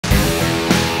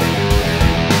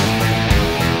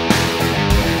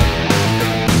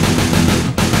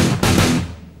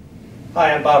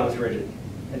Hi, I'm Bob with RIDGID,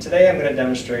 and today I'm going to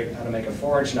demonstrate how to make a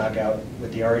 4-inch knockout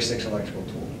with the RE6 electrical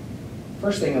tool.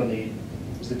 First thing you'll need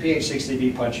is the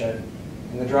PH60B punch head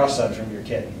and the draw stud from your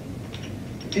kit.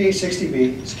 The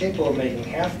PH60B is capable of making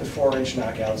half the 4-inch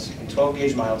knockouts in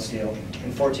 12-gauge mild steel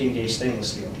and 14-gauge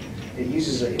stainless steel. It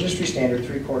uses an industry standard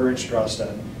 3/4-inch draw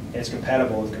stud, and it's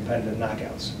compatible with competitive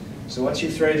knockouts. So once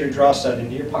you've threaded your draw stud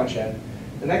into your punch head,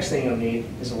 the next thing you'll need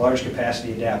is a large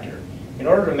capacity adapter. In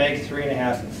order to make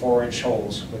 3.5 and 4-inch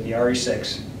holes with the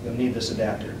RE6, you'll need this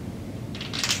adapter.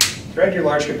 Thread your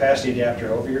large capacity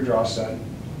adapter over your draw stud.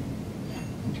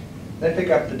 Then pick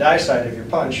up the die side of your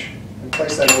punch and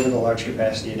place that over the large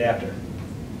capacity adapter.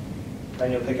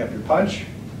 Then you'll pick up your punch,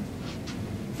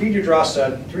 feed your draw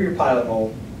stud through your pilot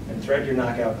hole, and thread your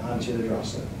knockout onto the draw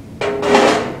stud.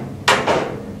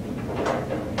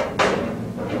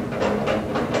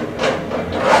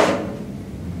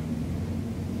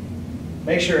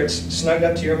 Make sure it's snugged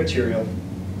up to your material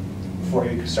before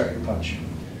you start your punch.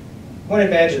 One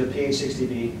advantage of the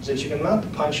PH60B is that you can mount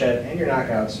the punch head and your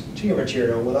knockouts to your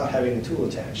material without having the tool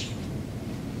attached.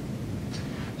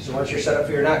 So once you're set up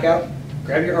for your knockout,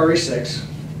 grab your RE6.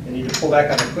 You need to pull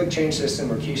back on the quick change system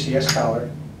or QCS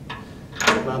collar.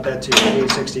 Mount that to your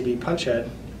PH60B punch head.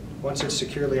 Once it's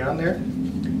securely on there,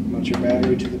 mount your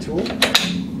battery to the tool,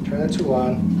 turn the tool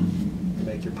on, and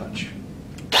make your punch.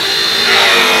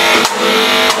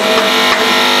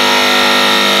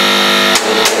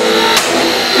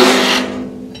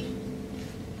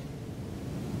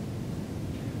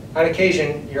 On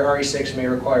occasion, your RE6 may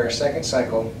require a second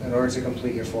cycle in order to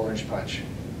complete your 4-inch punch.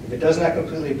 If it does not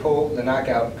completely pull the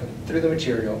knockout through the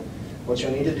material, what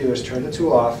you'll need to do is turn the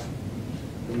tool off,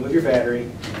 remove your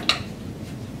battery,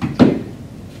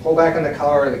 pull back on the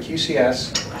collar of the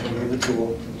QCS to remove the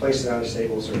tool, and place it on a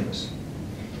stable surface.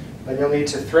 Then you'll need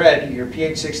to thread your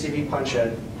PH60B punch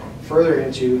head further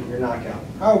into your knockout,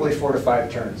 probably 4 to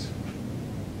 5 turns.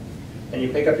 Then you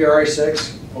pick up your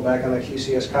RE6, pull back on the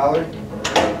QCS collar,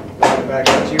 mount it back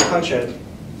onto your punch head,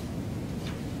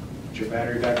 put your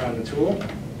battery back on the tool,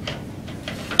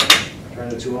 turn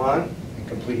the tool on, and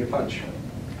complete your punch.